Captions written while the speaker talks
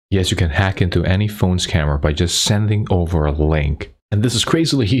Yes, you can hack into any phone's camera by just sending over a link. And this is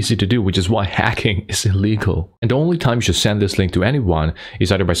crazily easy to do, which is why hacking is illegal. And the only time you should send this link to anyone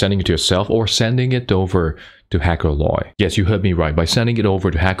is either by sending it to yourself or sending it over to HackerLoy. Yes, you heard me right. By sending it over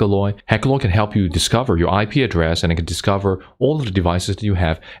to HackerLoy, HackerLoy can help you discover your IP address, and it can discover all of the devices that you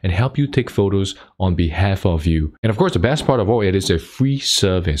have and help you take photos on behalf of you. And of course, the best part of all, it is a free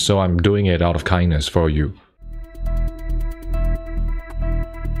service. So I'm doing it out of kindness for you.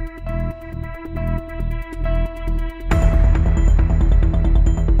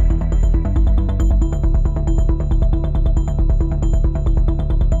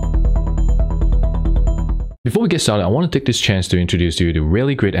 Before we get started, I want to take this chance to introduce you to a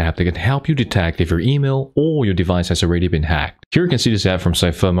really great app that can help you detect if your email or your device has already been hacked. Here you can see this app from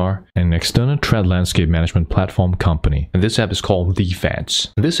Cyphermar, an external threat landscape management platform company. And this app is called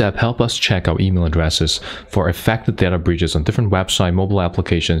Defense. This app helps us check our email addresses for affected data breaches on different website mobile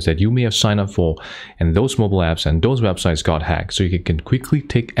applications that you may have signed up for, and those mobile apps and those websites got hacked, so you can quickly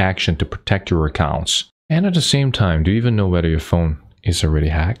take action to protect your accounts. And at the same time, do you even know whether your phone is already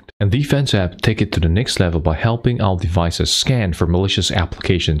hacked? And Defense app take it to the next level by helping our devices scan for malicious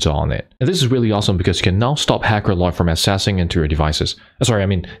applications on it. And this is really awesome because you can now stop HackerLoy from accessing into your devices.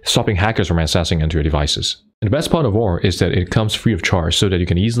 Stopping hackers from accessing into your devices. And the best part of all is that it comes free of charge, so that you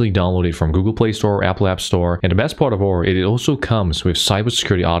can easily download it from Google Play Store, Apple App Store. And the best part of all, it also comes with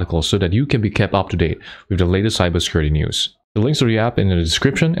cybersecurity articles so that you can be kept up to date with the latest cybersecurity news. The links to the app in the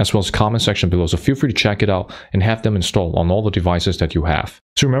description as well as comment section below, so feel free to check it out and have them installed on all the devices that you have.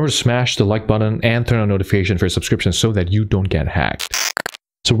 So remember to smash the like button and turn on notification for your subscription so that you don't get hacked.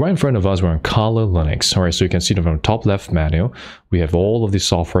 So right in front of us, we're on Kali Linux. All right, so you can see that from the top left menu, we have all of the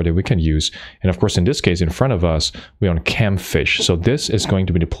software that we can use. And of course, in this case, in front of us, we're on Camfish. So this is going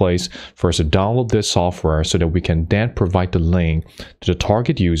to be the place for us to download this software so that we can then provide the link to the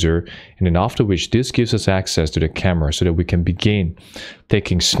target user. And then after which, this gives us access to the camera so that we can begin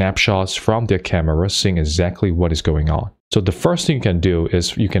taking snapshots from their camera, seeing exactly what is going on. So the first thing you can do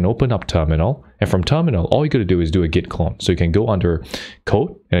is you can open up Terminal, and from Terminal, all you got to do is do a git clone. So you can go under code,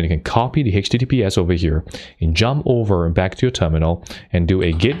 and then you can copy the HTTPS over here and jump over back to your terminal and do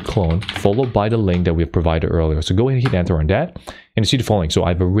a git clone followed by the link that we have provided earlier. So go ahead and hit enter on that, and you see the following. So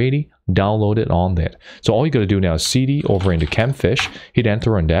I've already downloaded on that. So all you got to do now is cd over into Camfish, hit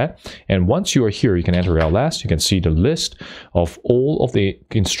enter on that, and once you are here, you can enter ls. You can see the list of all of the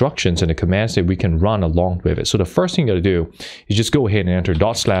instructions and the commands that we can run along with it. So the first thing you got to do is just go ahead and enter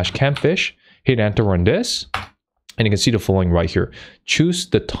 /camfish, hit enter on this, and you can see the following right here. Choose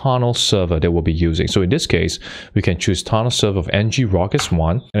the tunnel server that we'll be using. So in this case, we can choose tunnel server of ngrok as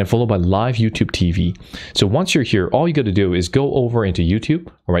one, and then followed by live YouTube TV. So once you're here, all you got to do is go over into YouTube.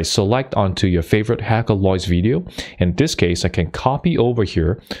 All right, select onto your favorite HackerLoy's video. In this case, I can copy over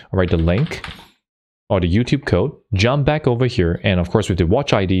here, all right, the link or the YouTube code, jump back over here, and of course with the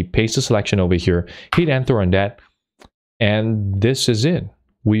watch ID, paste the selection over here, hit enter on that, and this is it.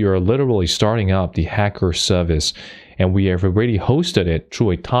 We are literally starting up the hacker service, and we have already hosted it through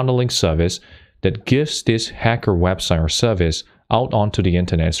a tunneling service that gives this hacker website or service out onto the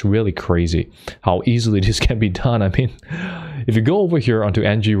internet. It's really crazy how easily this can be done. I mean, if you go over here onto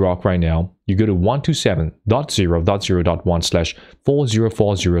ngrok right now, you go to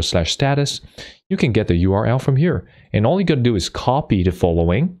 127.0.0.1/4040/status, you can get the URL from here. And all you got to do is copy the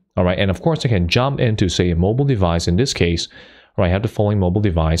following. All right, and of course I can jump into, say, a mobile device. In this case, I have the following mobile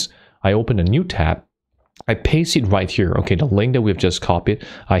device. I open a new tab. I paste it right here. Okay, the link that we've just copied.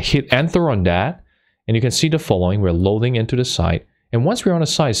 I hit enter on that, and you can see the following. We're loading into the site. And once we're on the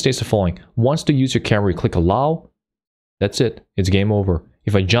site, it states the following. Once the user camera, you click allow. That's it. It's game over.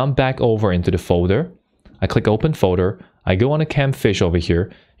 If I jump back over into the folder, I click open folder. I go on a Camfish over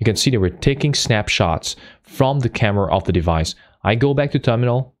here. You can see that we're taking snapshots from the camera of the device. I go back to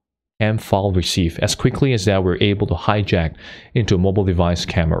terminal and file receive. As quickly as that, we're able to hijack into a mobile device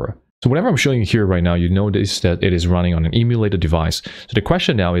camera. So whatever I'm showing you here right now, you notice that it is running on an emulated device. So the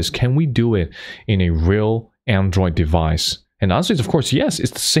question now is, can we do it in a real Android device? And the answer is, of course, yes,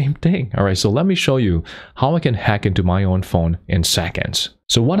 it's the same thing. All right, so let me show you how I can hack into my own phone in seconds.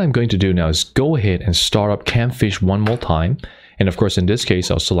 So what I'm going to do now is go ahead and start up Camfish one more time. And of course, in this case,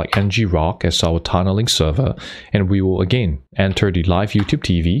 I'll select ngrok as our tunneling server, and we will again enter the live YouTube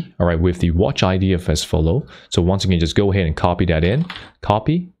TV, all right, with the watch ID of as follow. So once again, just go ahead and copy that in,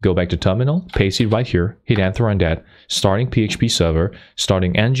 copy, go back to terminal, paste it right here, hit enter on that, starting PHP server,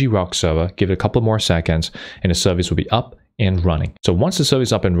 starting ngrok server, give it a couple more seconds, and the service will be up and running. So once the service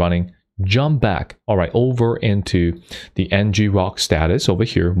is up and running, jump back, all right, over into the ngrok status over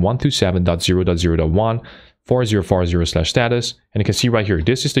here, 127.0.0.1. 4040/status, and you can see right here,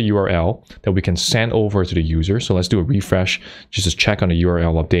 this is the URL that we can send over to the user. So let's do a refresh just to check on the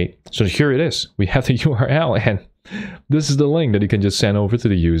URL update. So here it is. We have the URL, and this is the link that you can just send over to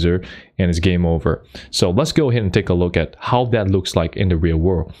the user, and it's game over. So let's go ahead and take a look at how that looks like in the real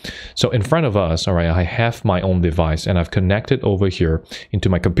world. So in front of us, all right, I have my own device, and I've connected over here into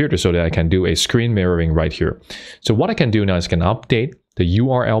my computer so that I can do a screen mirroring right here. So what I can do now is I can update the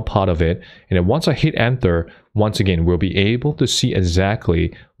URL part of it, and then once I hit enter, once again, we'll be able to see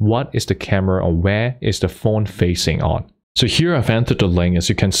exactly what is the camera or where is the phone facing on. So here I've entered the link, as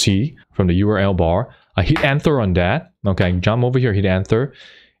you can see from the URL bar. I hit enter on that. Okay, I jump over here, hit enter,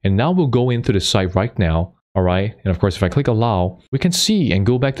 and now we'll go into the site right now. All right, and of course, if I click allow, we can see and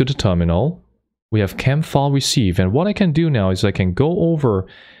go back to the terminal. We have cam file receive, and what I can do now is I can go over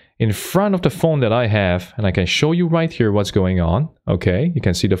in front of the phone that I have, and I can show you right here what's going on. Okay, you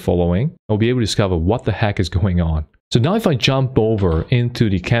can see the following. I'll be able to discover what the heck is going on. So now if I jump over into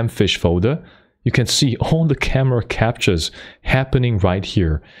the Camfish folder, you can see all the camera captures happening right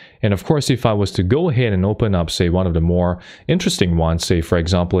here. And of course, if I was to go ahead and open up, say, one of the more interesting ones, say, for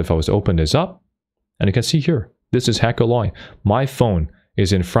example, if I was to open this up, and you can see here, this is HackerLoy. My phone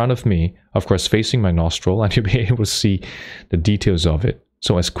is in front of me, of course, facing my nostril, and you'll be able to see the details of it.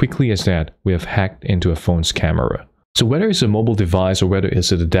 So as quickly as that, we have hacked into a phone's camera. So whether it's a mobile device or whether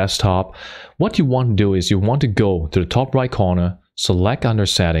it's a desktop, what you want to do is you want to go to the top right corner, select under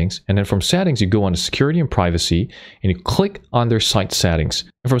settings, and then from settings you go under security and privacy, and you click under site settings.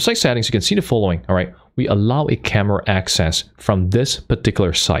 And from site settings you can see the following. All right, we allow a camera access from this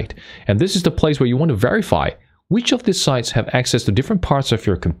particular site, and this is the place where you want to verify which of these sites have access to different parts of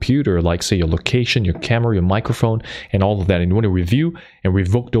your computer, like say your location, your camera, your microphone, and all of that, and you want to review and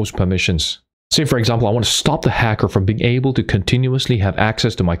revoke those permissions. Say, for example, I want to stop the hacker from being able to continuously have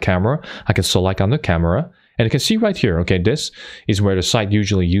access to my camera. I can select under camera, and you can see right here, okay, this is where the site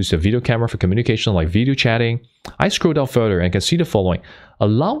usually uses a video camera for communication, like video chatting. I scroll down further and can see the following.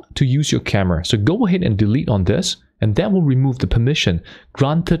 Allow to use your camera. So go ahead and delete on this, and that will remove the permission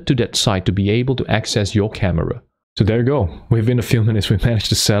granted to that site to be able to access your camera. So there you go. Within a few minutes, we managed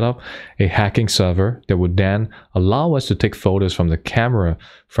to set up a hacking server that would then allow us to take photos from the camera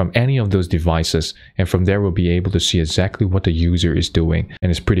from any of those devices. And from there, we'll be able to see exactly what the user is doing. And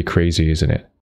it's pretty crazy, isn't it?